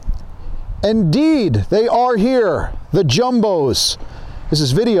Indeed, they are here, the Jumbos. This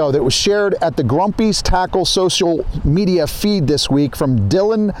is video that was shared at the Grumpy's Tackle social media feed this week from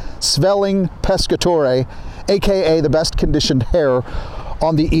Dylan Svelling Pescatore, aka the best conditioned hare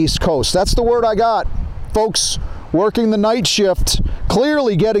on the East Coast. That's the word I got. Folks working the night shift,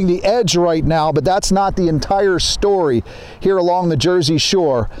 clearly getting the edge right now, but that's not the entire story here along the Jersey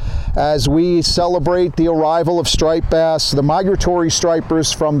Shore as we celebrate the arrival of striped bass, the migratory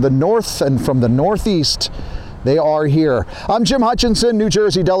stripers from the north and from the northeast. They are here. I'm Jim Hutchinson, New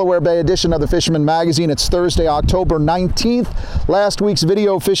Jersey, Delaware Bay edition of the Fisherman Magazine. It's Thursday, October 19th. Last week's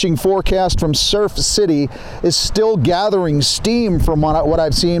video fishing forecast from Surf City is still gathering steam from what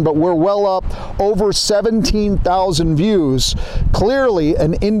I've seen, but we're well up over 17,000 views. Clearly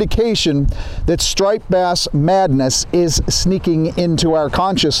an indication that striped bass madness is sneaking into our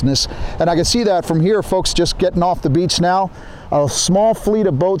consciousness. And I can see that from here, folks just getting off the beach now. A small fleet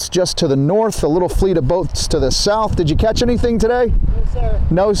of boats just to the north, a little fleet of boats to the south. Did you catch anything today? No, sir.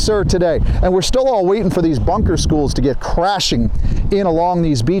 No, sir, today. And we're still all waiting for these bunker schools to get crashing in along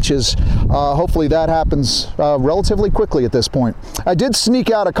these beaches. Hopefully that happens relatively quickly at this point. I did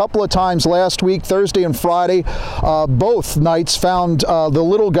sneak out a couple of times last week, Thursday and Friday. Both nights found the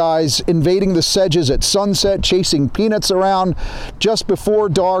little guys invading the sedges at sunset, chasing peanuts around just before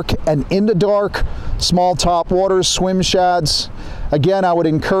dark and into dark. Small top waters, swim shads. Again, I would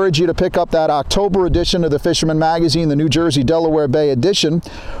encourage you to pick up that October edition of the Fisherman Magazine, the New Jersey, Delaware Bay edition,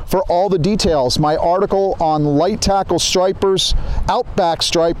 for all the details. My article on light tackle stripers, outback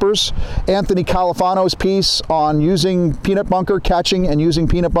stripers, Anthony Califano's piece on using peanut bunker, catching and using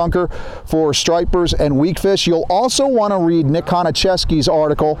peanut bunker for stripers and weakfish. You'll also want to read Nick Konachesky's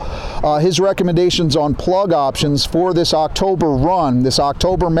article, his recommendations on plug options for this October run, this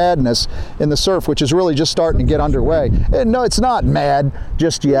October madness in the surf, which is really just starting to get underway. And no, it's not mad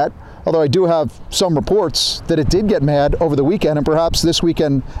just yet, although I do have some reports that it did get mad over the weekend and perhaps this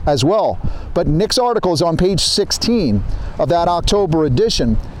weekend as well. But Nick's article is on page 16 of that October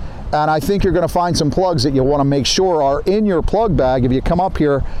edition, and I think you're going to find some plugs that you'll want to make sure are in your plug bag if you come up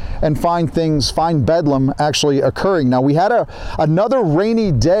here and find bedlam actually occurring. Now, we had another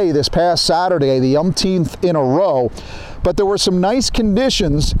rainy day this past Saturday, the umpteenth in a row, but there were some nice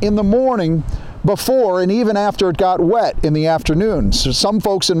conditions in the morning before and even after it got wet in the afternoon. So some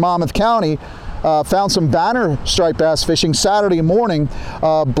folks in Monmouth County found some banner striped bass fishing Saturday morning,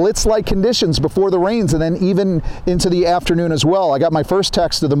 blitz-like conditions before the rains, and then even into the afternoon as well. I got my first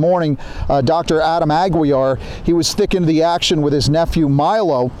text of the morning, Dr. Adam Aguiar. He was thick into the action with his nephew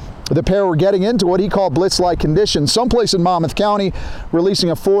Milo. The pair were getting into what he called blitz-like conditions, someplace in Monmouth County, releasing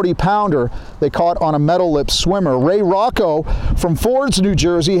a 40-pounder they caught on a metal lip swimmer. Ray Rocco from Fords, New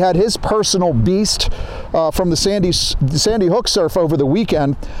Jersey, had his personal beast from the Sandy Hook surf over the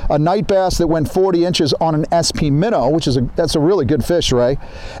weekend, a night bass that went 40 inches on an SP minnow, that's a really good fish, Ray.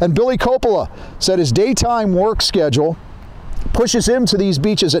 And Billy Coppola said his daytime work schedule pushes him to these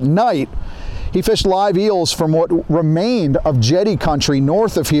beaches at night. He fished live eels from what remained of jetty country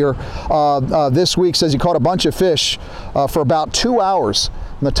north of here this week. Says he caught a bunch of fish for about 2 hours.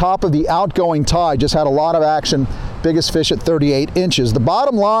 And the top of the outgoing tide just had a lot of action. Biggest fish at 38 inches. The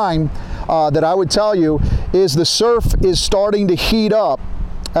bottom line that I would tell you is the surf is starting to heat up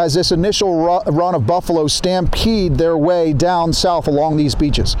as this initial run of buffalo stampede their way down south along these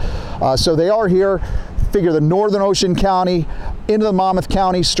beaches. So they are here. Figure the northern Ocean County into the Monmouth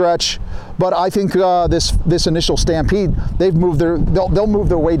County stretch, but I think this initial stampede, they'll move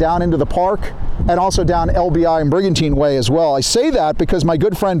their way down into the park and also down LBI and Brigantine Way as well. I say that because my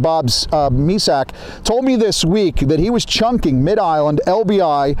good friend Bob Misak told me this week that he was chunking Mid-Island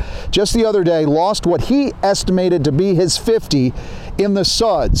LBI just the other day, lost what he estimated to be his 50 in the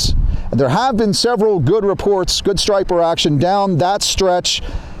suds. And there have been several good reports, good striper action down that stretch,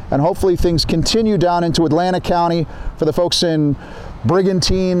 and hopefully things continue down into Atlantic County for the folks in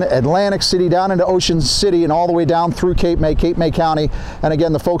Brigantine, Atlantic City, down into Ocean City, and all the way down through Cape May County. And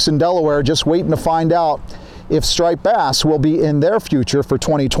again, the folks in Delaware just waiting to find out if striped bass will be in their future for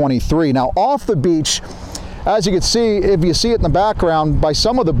 2023. Now, off the beach, as you can see, if you see it in the background by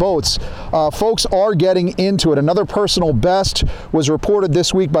some of the boats, folks are getting into it. Another personal best was reported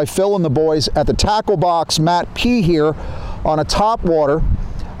this week by Phil and the boys at the Tackle Box, Matt P. here on a top water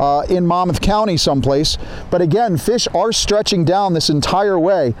in Monmouth County someplace. But again, fish are stretching down this entire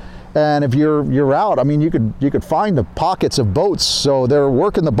way. And if you're out, I mean, you could find the pockets of boats. So they're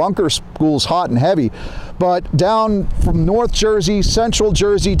working the bunker schools hot and heavy. But down from North Jersey, Central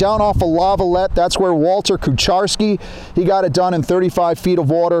Jersey, down off of Lavalette, that's where Walter Kucharski, he got it done in 35 feet of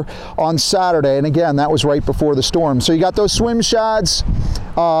water on Saturday. And again, that was right before the storm. So you got those swim shads.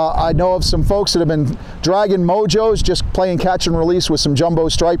 I know of some folks that have been dragging mojos, just playing catch and release with some jumbo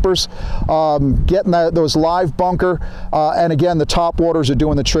stripers, getting those live bunker, and again, the top waters are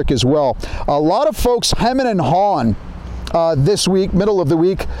doing the trick as well. A lot of folks hemming and hawing this week, middle of the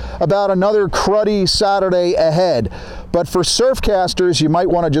week, about another cruddy Saturday ahead. But for surfcasters, you might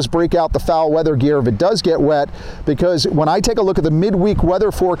want to just break out the foul weather gear if it does get wet, because when I take a look at the midweek weather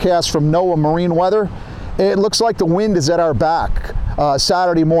forecast from NOAA Marine Weather, it looks like the wind is at our back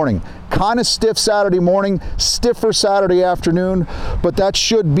Saturday morning. Kind of stiff Saturday morning, stiffer Saturday afternoon, but that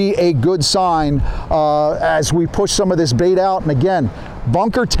should be a good sign as we push some of this bait out. And again,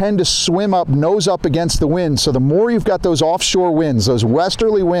 bunker tend to swim up, nose up against the wind. So the more you've got those offshore winds, those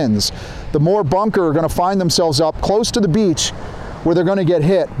westerly winds, the more bunker are going to find themselves up close to the beach, where they're going to get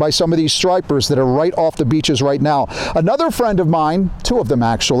hit by some of these stripers that are right off the beaches right now. Another friend of mine, two of them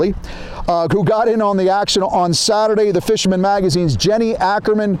actually, who got in on the action on Saturday, the Fisherman Magazine's Jenny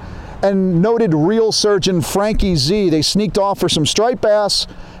Ackerman and noted reel surgeon Frankie Z. They sneaked off for some striped bass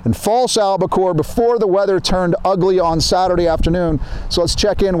and false albacore before the weather turned ugly on Saturday afternoon. So let's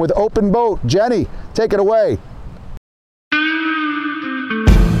check in with Open Boat. Jenny, take it away.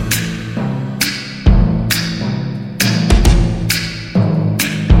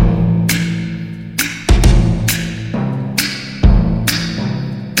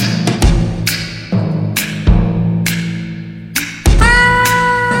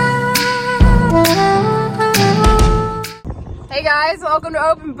 Hey guys, welcome to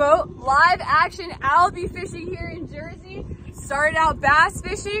Open Boat. Live action albie fishing here in Jersey. Started out bass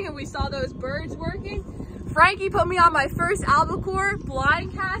fishing and we saw those birds working. Frankie put me on my first albacore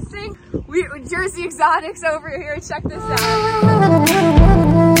blind casting. Jersey Exotics over here, check this out.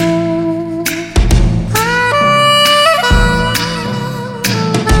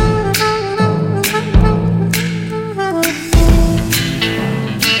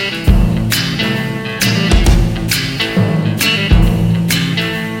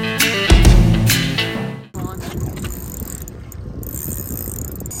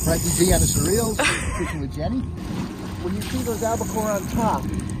 Frankie Z on the surreals, fishing with Jenny. When you see those albacore on top,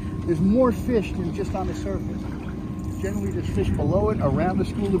 there's more fish than just on the surface. Generally, there's fish below it, around the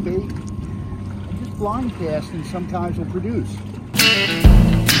school of bait. And just blind casting sometimes will produce.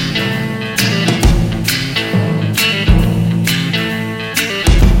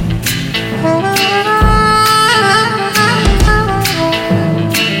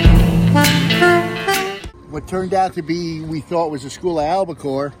 What turned out to be, we thought was a school of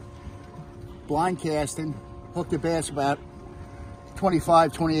albacore, blind casting, hooked a bass about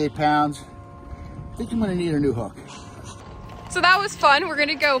 25, 28 pounds. I think I'm gonna need a new hook. So that was fun. We're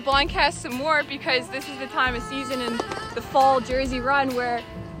gonna go blind cast some more because this is the time of season in the fall Jersey run where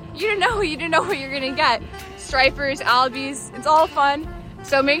you don't know what you're gonna get. Stripers, albies, it's all fun.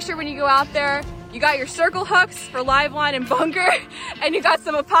 So make sure when you go out there, you got your circle hooks for live line and bunker, and you got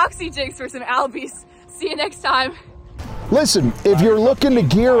some epoxy jigs for some albies. See you next time. Listen, if you're looking to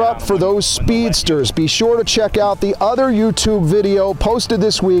gear up for those speedsters, be sure to check out the other YouTube video posted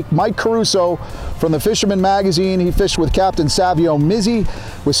this week. Mike Caruso from the Fisherman Magazine. He fished with Captain Savio Mizzi,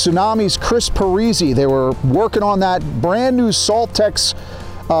 with Tsunami's Chris Parisi. They were working on that brand new Saltex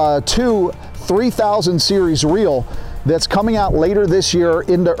 2 3000 series reel that's coming out later this year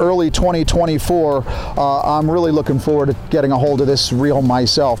into early 2024. I'm really looking forward to getting a hold of this reel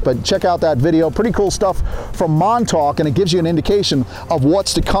myself, but check out that video. Pretty cool stuff from Montauk, and it gives you an indication of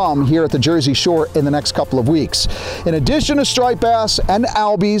what's to come here at the Jersey Shore in the next couple of weeks. In addition to striped bass and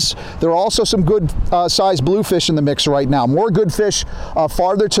albies, there are also some good sized bluefish in the mix right now. More good fish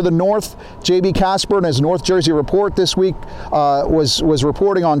farther to the north. JB Casper in his North Jersey report this week was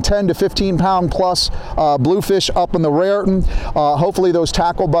reporting on 10 to 15 pound plus bluefish up in the Raritan. Hopefully those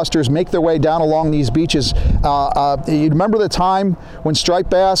tackle busters make their way down along these beaches. You remember the time when striped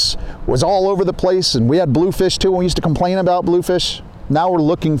bass was all over the place and we had bluefish too, and we used to complain about bluefish? Now we're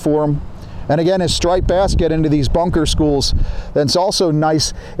looking for them. And again, as striped bass get into these bunker schools, then it's also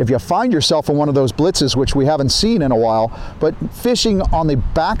nice if you find yourself in one of those blitzes, which we haven't seen in a while, but fishing on the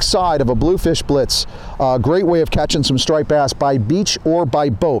backside of a bluefish blitz, great way of catching some striped bass by beach or by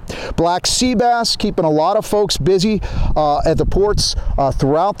boat. Black sea bass keeping a lot of folks busy at the ports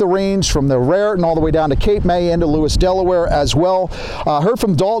throughout the range, from the Raritan all the way down to Cape May into Lewis, Delaware as well. Heard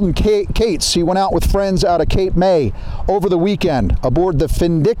from Dalton Cates. He went out with friends out of Cape May over the weekend aboard the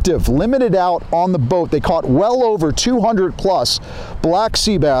Vindictive, limited out on the boat. They caught well over 200 plus black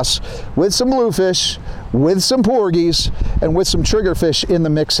sea bass with some bluefish, with some porgies and with some triggerfish in the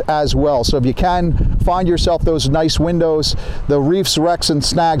mix as well. So if you can find yourself those nice windows, the reefs, wrecks, and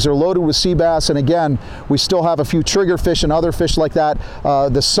snags are loaded with sea bass. And again, we still have a few triggerfish and other fish like that.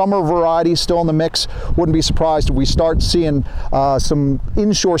 The summer variety still in the mix. Wouldn't be surprised if we start seeing some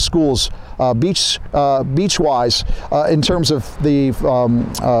inshore schools beach-wise in terms of the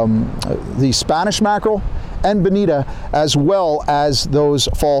Spanish mackerel and bonita, as well as those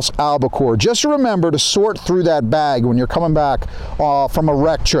false albacore. Just remember to sort through that bag when you're coming back from a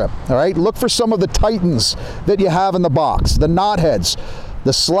wreck trip. All right, look for some of the titans that you have in the box, the knotheads,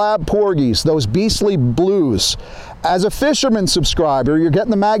 the slab porgies, those beastly blues. As a fisherman subscriber, you're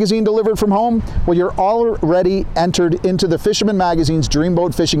getting the magazine delivered from home. Well, you're already entered into the Fisherman Magazine's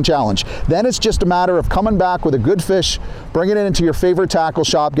Dreamboat Fishing Challenge. Then it's just a matter of coming back with a good fish, bringing it into your favorite tackle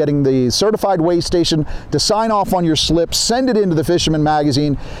shop, getting the certified weigh station to sign off on your slip, send it into the Fisherman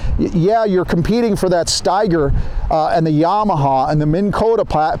Magazine. Yeah, you're competing for that Steiger and the Yamaha and the Minn Kota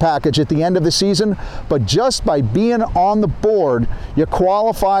package at the end of the season, but just by being on the board, you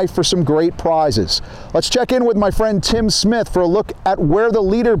qualify for some great prizes. Let's check in with my friend Tim Smith for a look at where the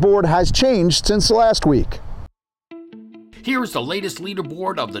leaderboard has changed since last week. Here is the latest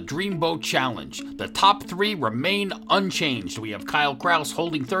leaderboard of the Dreamboat Challenge. The top 3 remain unchanged. We have Kyle Kraus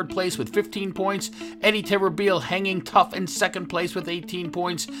holding 3rd place with 15 points, Eddie Terrabil hanging tough in 2nd place with 18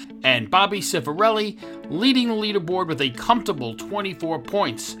 points, and Bobby Cifarelli leading the leaderboard with a comfortable 24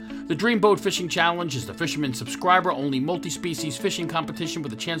 points. The Dreamboat Fishing Challenge is the Fisherman subscriber-only multi-species fishing competition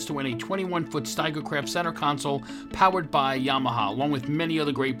with a chance to win a 21-foot Steiger Craft center console powered by Yamaha, along with many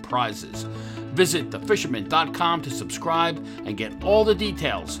other great prizes. Visit thefisherman.com to subscribe and get all the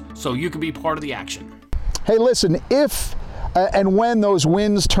details so you can be part of the action. Hey, listen, if and when those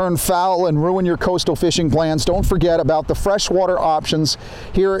winds turn foul and ruin your coastal fishing plans, don't forget about the freshwater options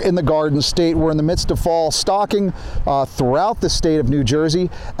here in the Garden State. We're in the midst of fall stocking throughout the state of New Jersey,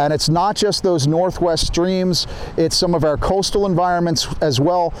 and it's not just those northwest streams, it's some of our coastal environments as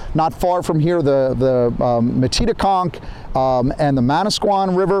well. Not far from here, the Metidaconk and the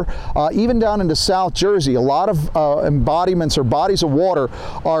Manasquan River, even down into South Jersey. A lot of embodiments or bodies of water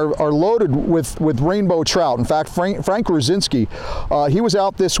are loaded with rainbow trout. In fact, Frank Ruzinski, he was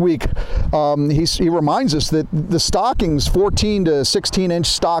out this week. He reminds us that the stocking's 14 to 16-inch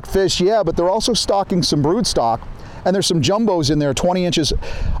stock fish, yeah, but they're also stocking some brood stock. And there's some jumbos in there, 20 inches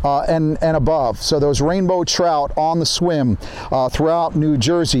and above. So those rainbow trout on the swim throughout New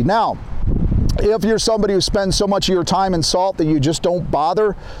Jersey. Now, if you're somebody who spends so much of your time in salt that you just don't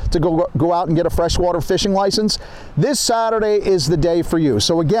bother to go out and get a freshwater fishing license, this Saturday is the day for you.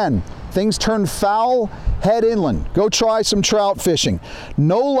 So again, things turn foul, head inland. Go try some trout fishing.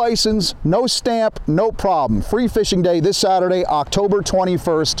 No license, no stamp, no problem. Free fishing day this Saturday, October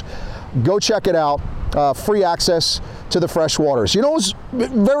 21st. Go check it out. Free access to the freshwaters. You know, it's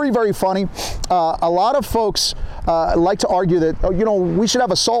very, very funny. A lot of folks like to argue that, we should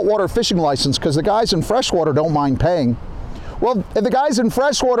have a saltwater fishing license because the guys in freshwater don't mind paying. Well, if the guys in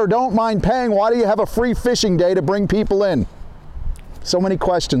freshwater don't mind paying, why do you have a free fishing day to bring people in? So many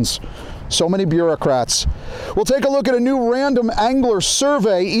questions, so many bureaucrats. We'll take a look at a new random angler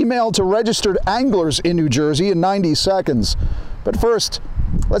survey emailed to registered anglers in New Jersey in 90 seconds. But first,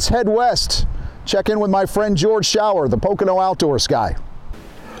 let's head west. Check in with my friend George Schauer, the Pocono Outdoors guy.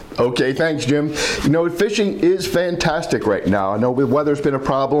 Okay, thanks, Jim. Fishing is fantastic right now. I know the weather's been a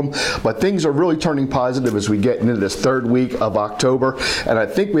problem, but things are really turning positive as we get into this 3rd week of October, and I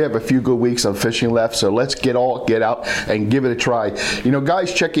think we have a few good weeks of fishing left, so let's get out and give it a try.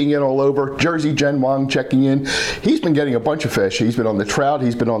 Guys checking in all over. Jersey Jen Wong checking in. He's been getting a bunch of fish. He's been on the trout,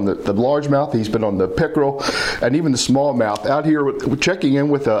 he's been on the largemouth, he's been on the pickerel, and even the smallmouth. Out here checking in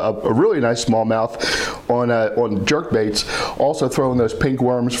with a really nice smallmouth on jerk baits, also throwing those pink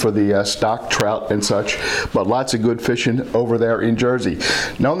worms for the stock trout and such, but lots of good fishing over there in Jersey.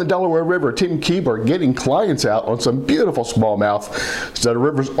 Now on the Delaware River, Tim Keeber getting clients out on some beautiful smallmouth. So the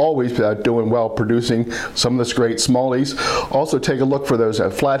river's always doing well, producing some of this great smallies. Also take a look for those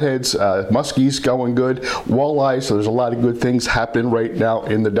flatheads, muskies going good, walleyes, so there's a lot of good things happening right now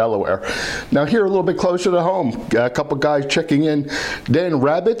in the Delaware. Now here a little bit closer to home, a couple guys checking in, Dan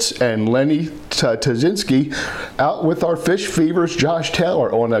Rabbits and Lenny Tazinski out with our Fish Fevers Josh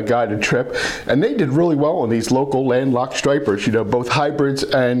Taylor on a guided trip, and they did really well on these local landlocked stripers, both hybrids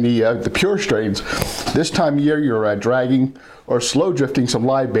and the pure strains. This time of year you're dragging or slow drifting some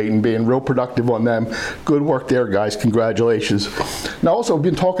live bait and being real productive on them. Good work there, guys. Congratulations. Now also we've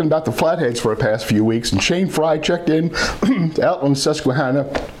been talking about the flatheads for the past few weeks, and Shane Fry checked in out on Susquehanna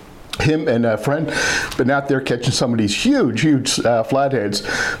him and a friend been out there catching some of these huge flatheads.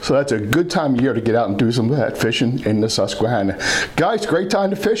 So that's a good time of year to get out and do some of that fishing in the Susquehanna. Guys, great time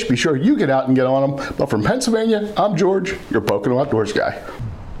to fish. Be sure you get out and get on them. But from Pennsylvania, I'm George, your Pocono Outdoors guy.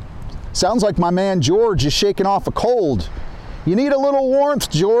 Sounds like my man George is shaking off a cold. You need a little warmth,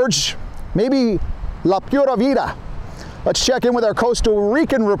 George. Maybe La Pura Vida. Let's check in with our Costa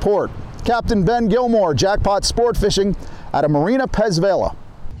Rican report. Captain Ben Gilmore, Jackpot Sport Fishing out of Marina Pez Vela.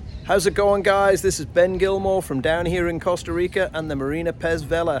 How's it going, guys? This is Ben Gilmore from down here in Costa Rica and the Marina Pez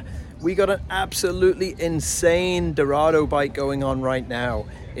Vela. We got an absolutely insane Dorado bite going on right now.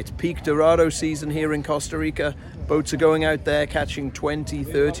 It's peak Dorado season here in Costa Rica. Boats are going out there catching 20,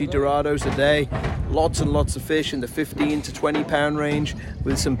 30 Dorados a day. Lots and lots of fish in the 15 to 20 pound range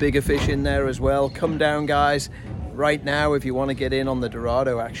with some bigger fish in there as well. Come down, guys, right now if you want to get in on the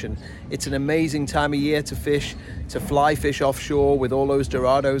Dorado action. It's an amazing time of year to fish, to fly fish offshore with all those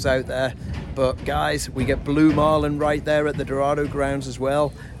Dorados out there. But guys, we get blue marlin right there at the Dorado grounds as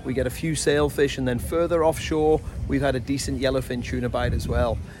well. We get a few sailfish, and then further offshore we've had a decent yellowfin tuna bite as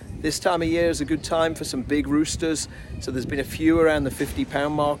well. This time of year is a good time for some big roosters, so there's been a few around the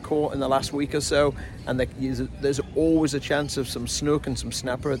 50-pound mark caught in the last week or so, and there's always a chance of some snook and some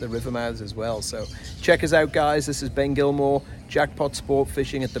snapper at the river mouths as well. So check us out, guys. This is Ben Gilmore, Jackpot Sport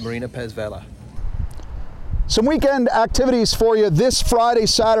Fishing at the Marina Pez Vela. Some weekend activities for you this Friday,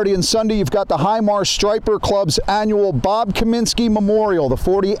 Saturday, and Sunday. You've got the High Marsh Striper Club's annual Bob Kaminsky Memorial, the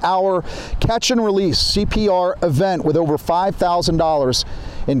 40-hour catch and release CPR event with over $5,000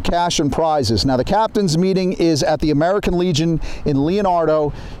 in cash and prizes. Now, the captain's meeting is at the American Legion in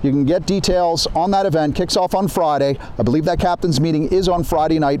Leonardo. You can get details on that event. Kicks off on Friday. I believe that captain's meeting is on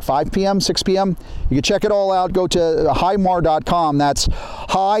Friday night, 5 p.m., 6 p.m. You can check it all out. Go to highmar.com. That's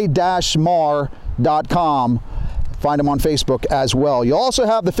high-mar.com. Find them on Facebook as well. You also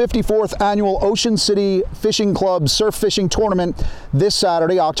have the 54th annual Ocean City Fishing Club Surf Fishing Tournament this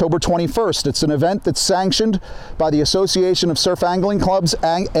Saturday, October 21st. It's an event that's sanctioned by the Association of Surf Angling Clubs,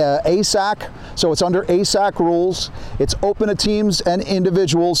 ASAC, so it's under ASAC rules. It's open to teams and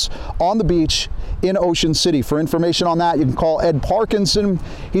individuals on the beach in Ocean City. For information on that, you can call Ed Parkinson.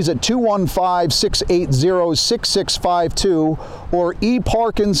 He's at 215-680-6652 or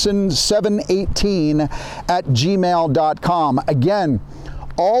eparkinson718@gmail.com. Again,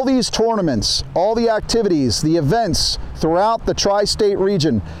 all these tournaments, all the activities, the events throughout the tri-state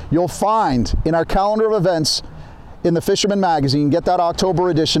region, you'll find in our calendar of events in the Fisherman Magazine. Get that October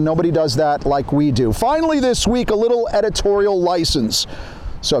edition. Nobody does that like we do. Finally this week, a little editorial license.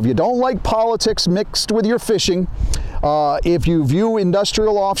 So if you don't like politics mixed with your fishing, if you view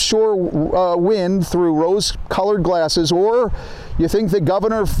industrial offshore wind through rose-colored glasses, or you think that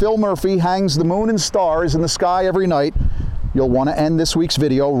Governor Phil Murphy hangs the moon and stars in the sky every night, you'll want to end this week's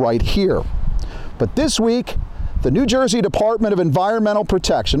video right here. But this week, the New Jersey Department of Environmental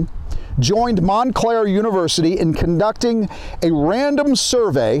Protection joined Montclair University in conducting a random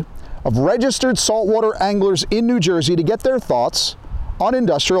survey of registered saltwater anglers in New Jersey to get their thoughts on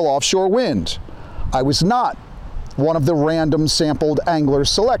industrial offshore wind. I was not one of the random sampled anglers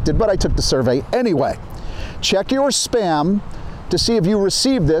selected, but I took the survey anyway. Check your spam to see if you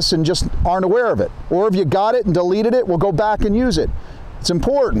received this and just aren't aware of it. Or if you got it and deleted it, we'll go back and use it. It's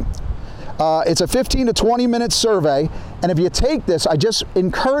important. It's a 15 to 20 minute survey, and if you take this, I just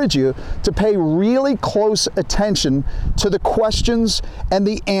encourage you to pay really close attention to the questions and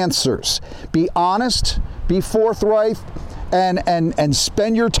the answers. Be honest, be forthright, and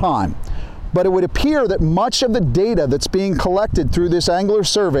spend your time. But it would appear that much of the data that's being collected through this angler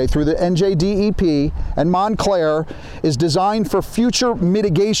survey, through the NJDEP and Montclair, is designed for future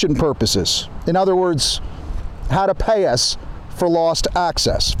mitigation purposes. In other words, how to pay us for lost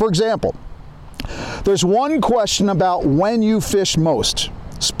access. For example, there's one question about when you fish most,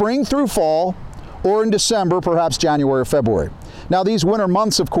 spring through fall, or in December, perhaps January or February. Now, these winter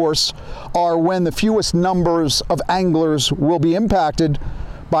months, of course, are when the fewest numbers of anglers will be impacted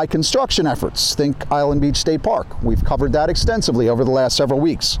by construction efforts. Think Island Beach State Park. We've covered that extensively over the last several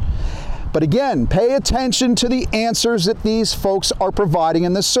weeks. But again, pay attention to the answers that these folks are providing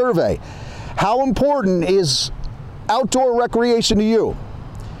in this survey. How important is outdoor recreation to you?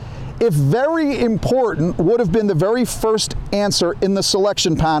 If very important would have been the very first answer in the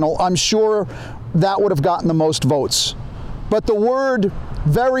selection panel, I'm sure that would have gotten the most votes. But the word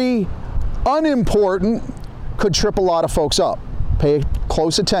very unimportant could trip a lot of folks up. Pay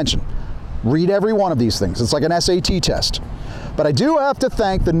close attention. Read every one of these things. It's like an SAT test. But I do have to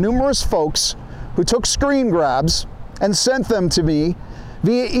thank the numerous folks who took screen grabs and sent them to me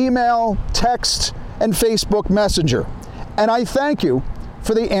via email, text, and Facebook Messenger. And I thank you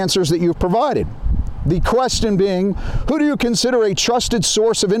for the answers that you've provided. The question being, who do you consider a trusted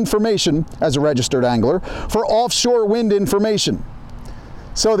source of information as a registered angler for offshore wind information?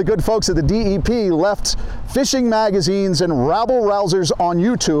 So the good folks at the DEP left fishing magazines and rabble-rousers on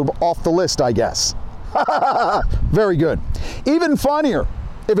YouTube off the list, I guess. Very good. Even funnier,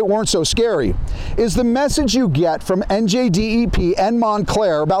 if it weren't so scary, is the message you get from NJDEP and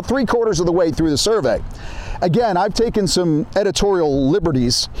Montclair about 3/4 of the way through the survey. Again, I've taken some editorial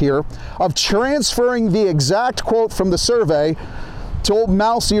liberties here of transferring the exact quote from the survey to old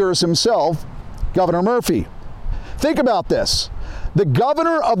mouse ears himself, Governor Murphy. Think about this. The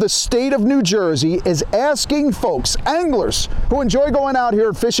governor of the state of New Jersey is asking folks, anglers who enjoy going out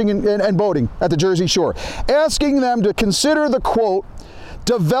here fishing and boating at the Jersey Shore, asking them to consider the quote,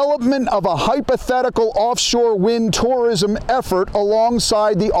 development of a hypothetical offshore wind tourism effort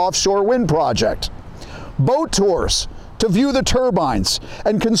alongside the offshore wind project. Boat tours to view the turbines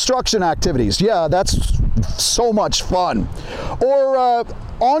and construction activities. Yeah, that's so much fun. Or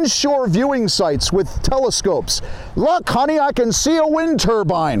onshore viewing sites with telescopes. Look, honey, I can see a wind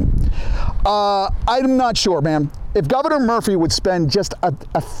turbine. I'm not sure, man. If Governor Murphy would spend just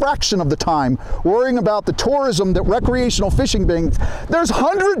a fraction of the time worrying about the tourism that recreational fishing brings, there's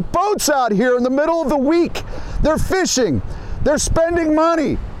 100 boats out here in the middle of the week. They're fishing. They're spending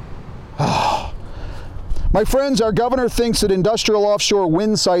money. My friends, our governor thinks that industrial offshore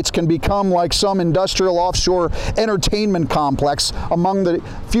wind sites can become like some industrial offshore entertainment complex among the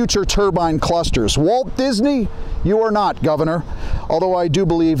future turbine clusters. Walt Disney, you are not, Governor, although I do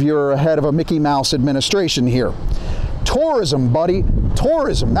believe you're ahead of a Mickey Mouse administration here. Tourism, buddy,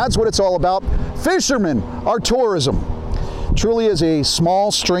 tourism, that's what it's all about. Fishermen are tourism. Truly is a small,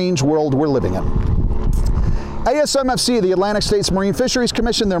 strange world we're living in. ASMFC, the Atlantic States Marine Fisheries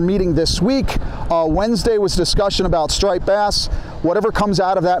Commission, they're meeting this week. Wednesday was discussion about striped bass. Whatever comes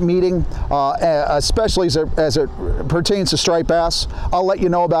out of that meeting, especially as it pertains to striped bass, I'll let you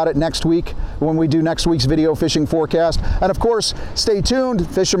know about it next week when we do next week's video fishing forecast. And of course, stay tuned,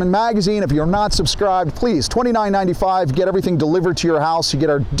 Fisherman Magazine. If you're not subscribed, please, $29.95, get everything delivered to your house. You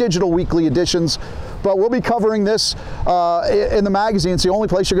get our digital weekly editions. But we'll be covering this in the magazine. It's the only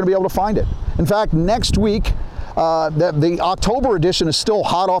place you're going to be able to find it. In fact, next week, the October edition is still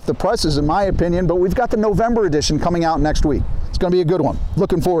hot off the presses, in my opinion, but we've got the November edition coming out next week. It's going to be a good one.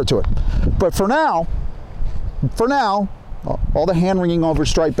 Looking forward to it. But for now, all the hand-wringing over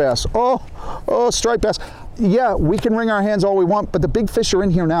striped bass. Oh, striped bass. Yeah, we can wring our hands all we want, but the big fish are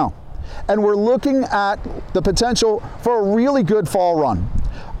in here now. And we're looking at the potential for a really good fall run.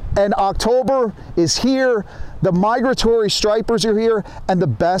 And October is here, the migratory stripers are here, and the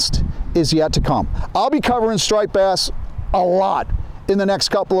best is yet to come. I'll be covering striped bass a lot in the next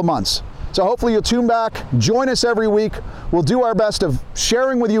couple of months. So hopefully you'll tune back, join us every week. We'll do our best of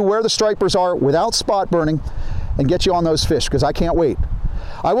sharing with you where the stripers are without spot burning and get you on those fish, because I can't wait.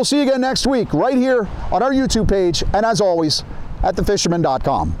 I will see you again next week right here on our YouTube page, and as always, at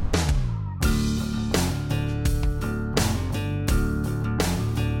thefisherman.com.